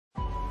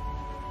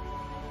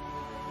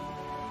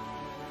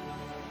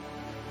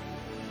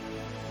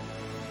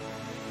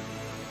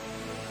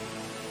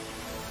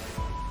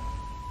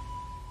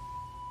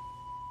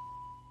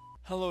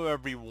Hello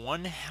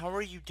everyone, how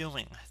are you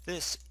doing?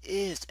 This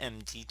is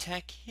MD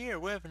Tech here.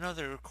 We have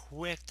another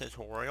quick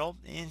tutorial.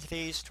 In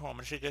today's tutorial, I'm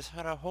going to show you guys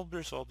how to help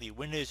resolve the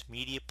Windows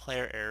Media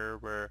Player error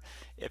where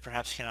it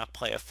perhaps cannot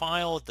play a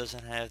file, it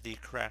doesn't have the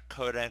correct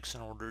codecs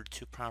in order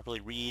to properly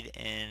read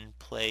and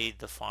play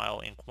the file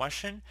in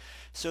question.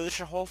 So this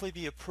should hopefully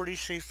be a pretty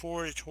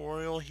straightforward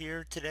tutorial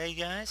here today,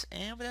 guys.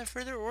 And without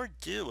further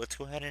ado, let's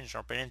go ahead and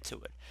jump right into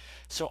it.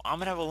 So I'm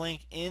going to have a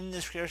link in the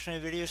description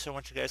of the video, so I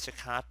want you guys to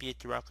copy it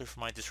directly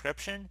from my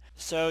description.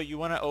 So you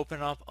want to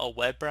open up a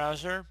web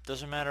browser,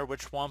 doesn't matter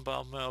which one, but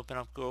I'm going to open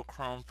up Google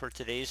Chrome for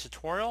today's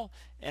tutorial.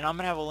 And I'm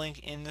going to have a link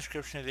in the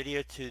description of the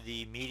video to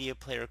the Media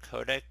Player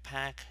Codec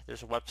pack.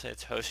 There's a website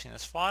that's hosting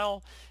this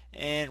file,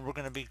 and we're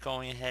going to be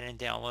going ahead and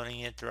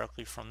downloading it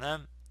directly from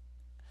them.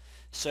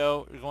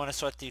 So you're going to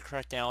select the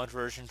correct download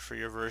version for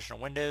your version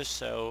of Windows.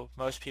 So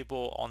most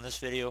people on this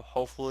video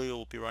hopefully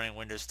will be running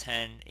Windows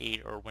 10,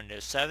 8, or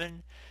Windows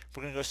 7.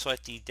 We're going to go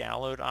select the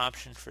download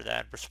option for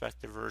that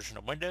respective version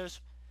of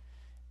Windows.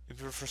 If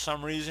for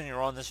some reason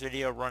you're on this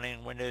video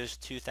running Windows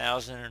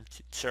 2000 or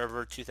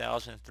Server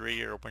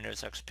 2003 or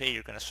Windows XP,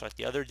 you're going to select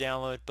the other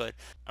download, but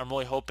I'm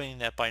really hoping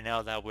that by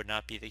now that would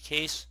not be the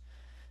case.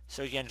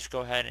 So again, just go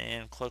ahead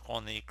and click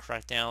on the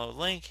correct download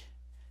link.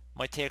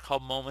 Might take a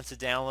couple moments to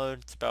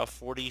download. It's about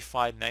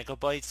 45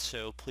 megabytes,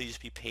 so please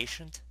be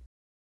patient.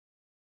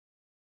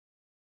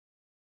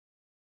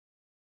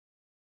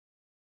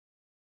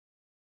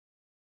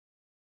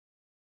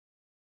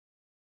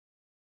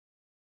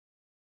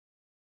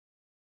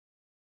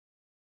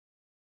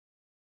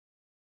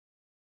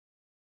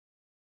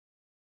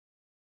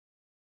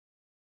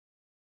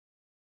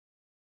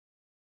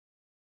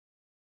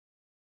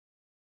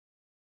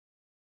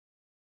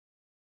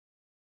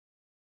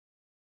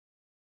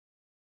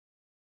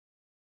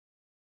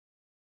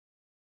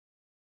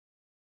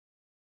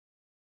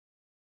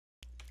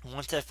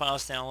 Once that file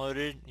is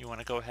downloaded, you want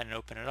to go ahead and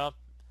open it up.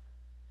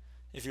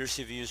 If you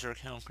receive a user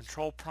account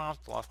control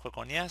prompt, left click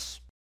on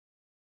yes.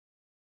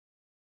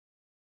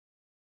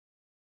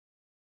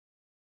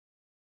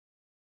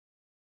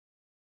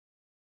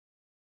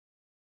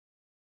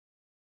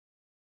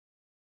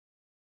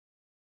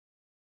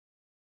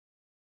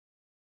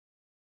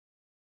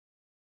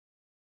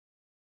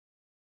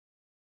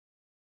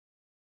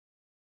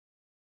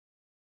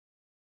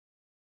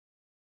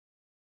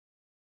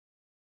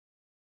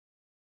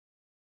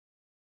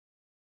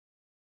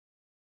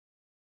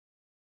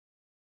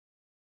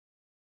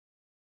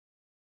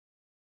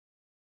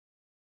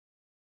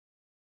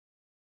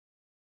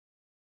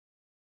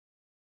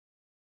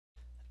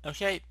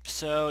 Okay,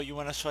 so you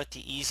want to select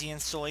the easy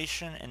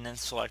installation and then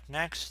select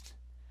next.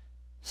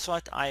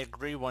 Select I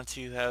agree once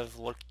you have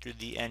looked through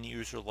the end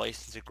user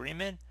license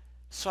agreement.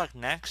 Select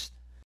next.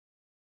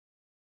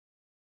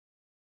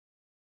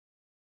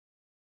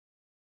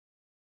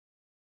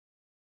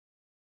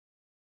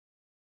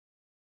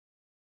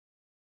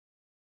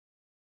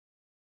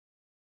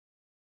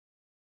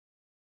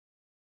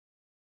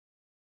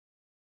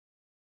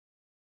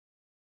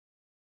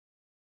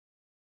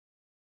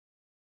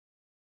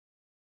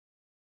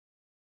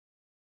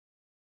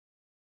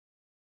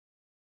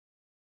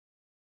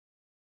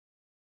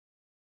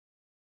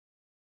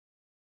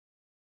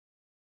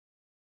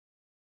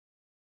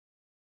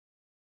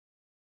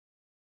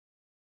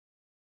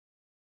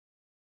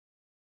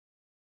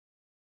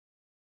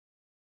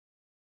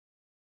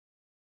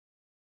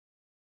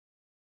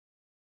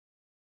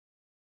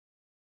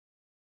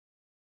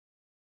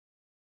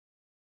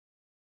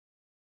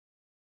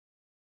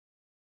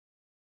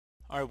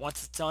 Alright,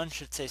 once it's done, it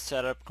should say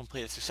setup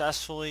completed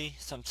successfully.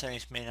 Some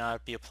settings may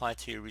not be applied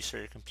to your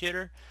restarted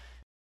computer.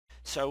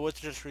 So I would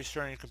just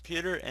restart your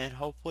computer, and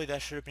hopefully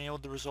that should have been able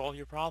to resolve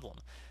your problem.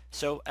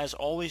 So as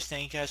always,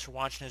 thank you guys for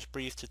watching this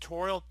brief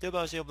tutorial. I hope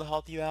I was able to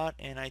help you out,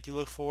 and I do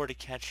look forward to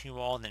catching you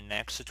all in the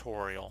next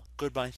tutorial. Goodbye.